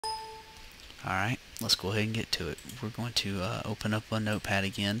Alright, let's go ahead and get to it. We're going to open up a notepad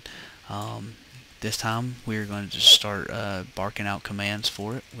again. This time we're going to just start barking out commands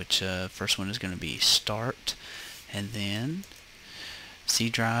for it, which first one is going to be start, and then C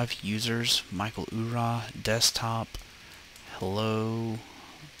drive, users, Michael Ura, desktop, hello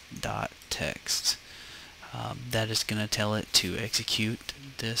dot text. That is going to tell it to execute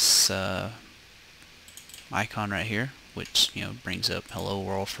this icon right here, which brings up hello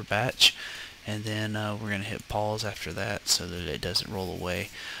world for batch, and then we're going to hit pause after that so that it doesn't roll away.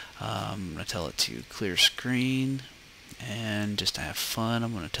 I'm going to tell it to clear screen, and just to have fun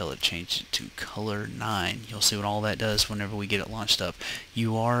I'm going to tell it to change it to color 9. You'll see what all that does whenever we get it launched up.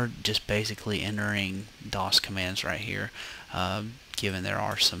 You are just basically entering DOS commands right here, given there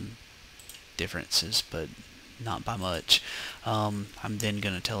are some differences, but not by much. I'm then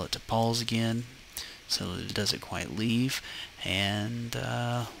going to tell it to pause again so that it doesn't quite leave, and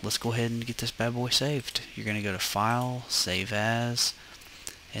let's go ahead and get this bad boy saved. You're going to go to File, Save As,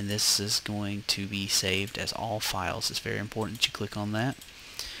 and this is going to be saved as all files. It's very important that you click on that.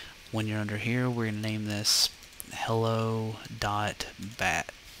 When you're under here, we're going to name this hello.bat,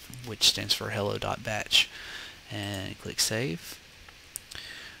 which stands for hello.batch, and click Save.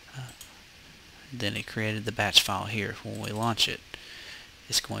 Then it created the batch file here. When we launch it,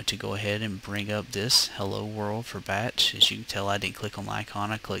 it's going to go ahead and bring up this hello world for batch. As you can tell, I didn't click on the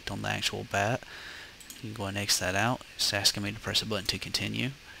icon, I clicked on the actual bat. You can go ahead and X that out. It's asking me to press a button to continue.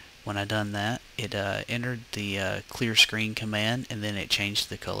 When I done that, it entered the clear screen command, and then it changed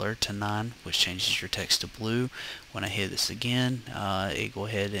the color to 9, which changes your text to blue. When I hit this again, it go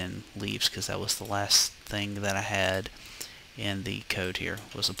ahead and leaves, because that was the last thing that I had in the code here,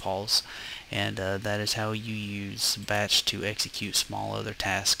 was a pause. And that is how you use batch to execute small other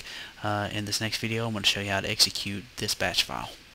tasks. In this next video, I'm going to show you how to execute this batch file.